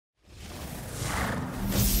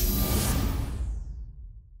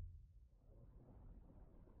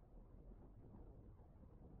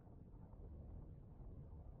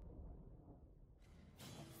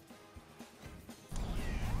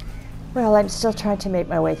Well, I'm still trying to make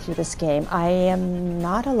my way through this game. I am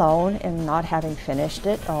not alone in not having finished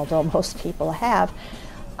it, although most people have.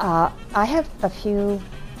 I have a few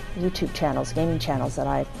YouTube channels, gaming channels that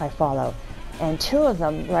I follow, and two of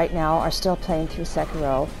them right now are still playing through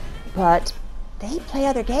Sekiro, but they play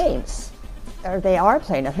other games, or they are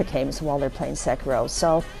playing other games while they're playing Sekiro.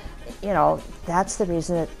 So, you know, that's the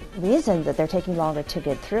reason that they're taking longer to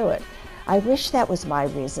get through it. I wish that was my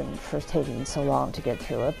reason for taking so long to get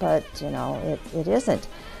through it, but you know, it isn't.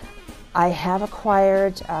 I have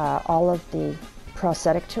acquired all of the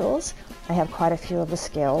prosthetic tools. I have quite a few of the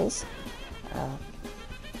skills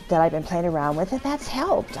that I've been playing around with, and that's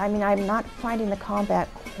helped. I mean, I'm not finding the combat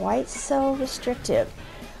quite so restrictive,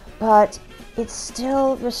 but it's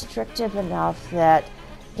still restrictive enough that,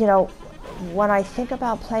 you know, when I think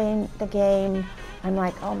about playing the game, I'm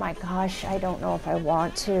like, oh my gosh, I don't know if I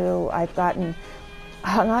want to. I've gotten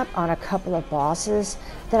hung up on a couple of bosses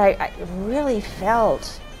that I really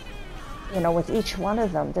felt, you know, with each one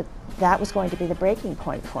of them, that was going to be the breaking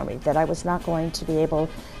point for me, that I was not going to be able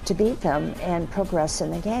to beat them and progress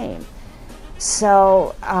in the game.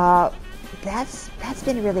 So that's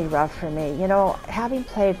been really rough for me. You know, having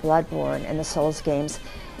played Bloodborne and the Souls games,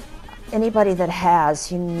 anybody that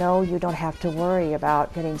has, you know, you don't have to worry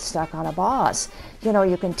about getting stuck on a boss. You know,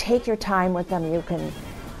 you can take your time with them, you can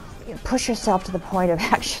push yourself to the point of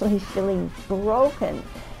actually feeling broken,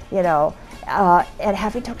 you know, and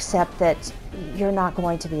having to accept that you're not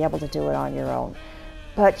going to be able to do it on your own.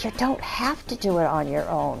 But you don't have to do it on your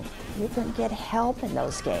own. You can get help in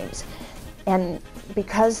those games. And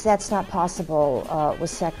because that's not possible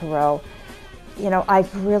with Sekiro, you know,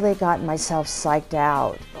 I've really gotten myself psyched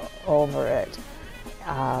out over it.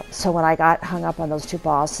 So when I got hung up on those two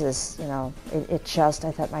bosses, you know, it just,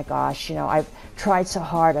 I thought, my gosh, you know, I've tried so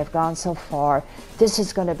hard, I've gone so far, this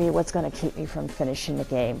is going to be what's going to keep me from finishing the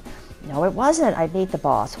game. No, it wasn't. I beat the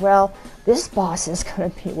boss. Well, this boss is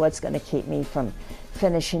going to be what's going to keep me from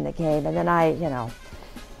finishing the game. And then you know,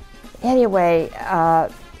 anyway,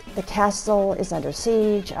 the castle is under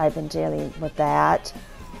siege. I've been dealing with that.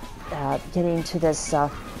 Getting to this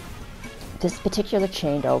this particular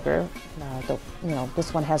chained ogre, you know,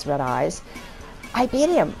 this one has red eyes. I beat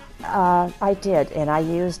him. I did, and I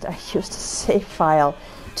used a save file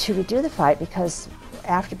to redo the fight, because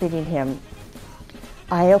after beating him,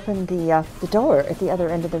 I opened the door at the other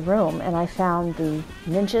end of the room, and I found the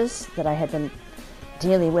ninjas that I had been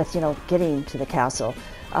dealing with, you know, getting to the castle.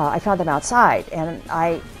 I found them outside, and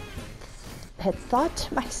I had thought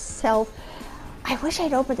to myself, I wish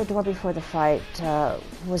I'd opened the door before the fight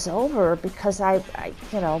was over, because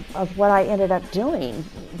you know, of what I ended up doing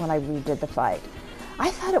when I redid the fight. I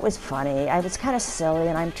thought it was funny. I was kind of silly,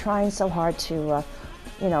 and I'm trying so hard to,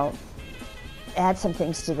 you know, add some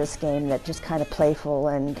things to this game that just kind of playful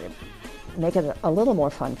and make it a little more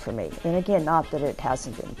fun for me. And again, not that it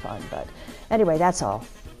hasn't been fun, but anyway, that's all.